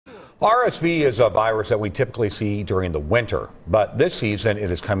RSV is a virus that we typically see during the winter, but this season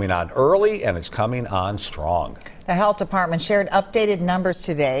it is coming on early and it's coming on strong. The health department shared updated numbers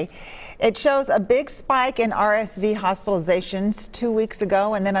today. It shows a big spike in RSV hospitalizations 2 weeks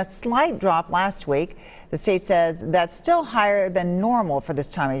ago and then a slight drop last week. The state says that's still higher than normal for this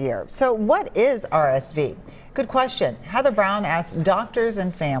time of year. So what is RSV? Good question. Heather Brown asked doctors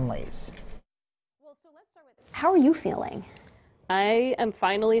and families. How are you feeling? I am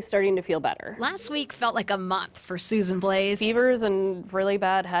finally starting to feel better. Last week felt like a month for Susan Blaze. Fevers and really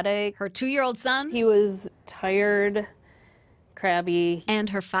bad headache. Her 2-year-old son. He was tired, crabby. And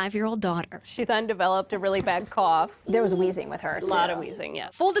her 5-year-old daughter. She then developed a really bad cough. There was wheezing with her, too. A lot of wheezing, yeah.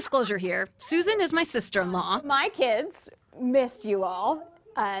 Full disclosure here, Susan is my sister-in-law. My kids missed you all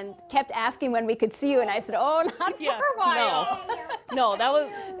and kept asking when we could see you, and I said, oh, not for a while. No, that was,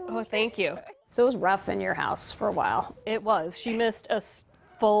 oh, thank you. So it was rough in your house for a while. It was. She missed a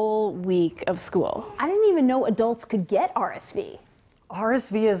full week of school. I didn't even know adults could get RSV.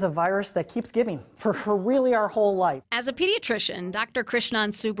 RSV is a virus that keeps giving for really our whole life. As a pediatrician, Dr. Krishnan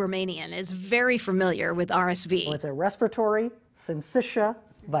Subramanian is very familiar with RSV. It's a respiratory syncytia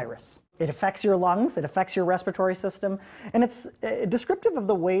virus. It affects your lungs, it affects your respiratory system, and it's descriptive of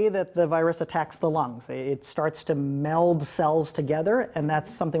the way that the virus attacks the lungs. It starts to meld cells together, and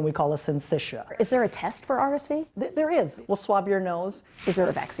that's something we call a syncytia. Is there a test for RSV? There is. We'll swab your nose. Is there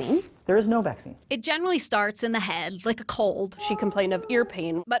a vaccine? There is no vaccine. It generally starts in the head, like a cold. She complained of ear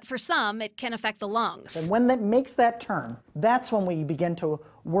pain. But for some, it can affect the lungs. And when that makes that turn, that's when we begin to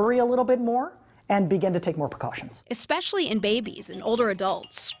worry a little bit more and begin to take more precautions. Especially in babies and older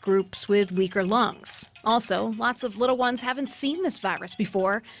adults, groups with weaker lungs. Also, lots of little ones haven't seen this virus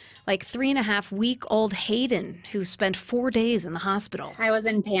before, like 3.5-week-old Hayden, who spent 4 days in the hospital. I was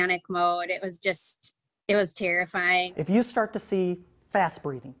in panic mode. It was terrifying. If you start to see fast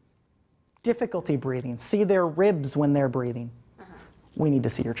breathing, difficulty breathing, see their ribs when they're breathing, we need to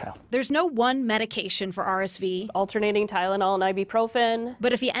see your child. There's no one medication for RSV. Alternating Tylenol and ibuprofen.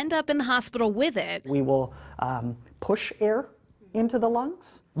 But if you end up in the hospital with it, we will push air into the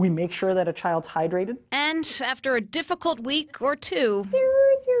lungs. We make sure that a child's hydrated. And after a difficult week or two,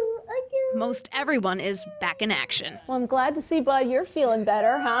 most everyone is back in action. Well, I'm glad to see, Bud, you're feeling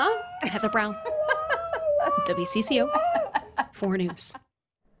better, huh? Heather Brown, WCCO, 4 News.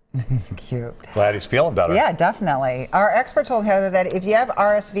 Cute. Glad he's feeling better. Yeah, definitely. Our expert told Heather that if you have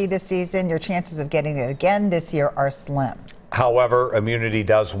RSV this season, your chances of getting it again this year are slim. However, immunity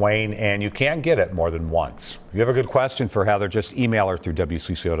does wane and you can get it more than once. If you have a good question for Heather, just email her through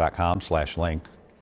WCCO.com/link.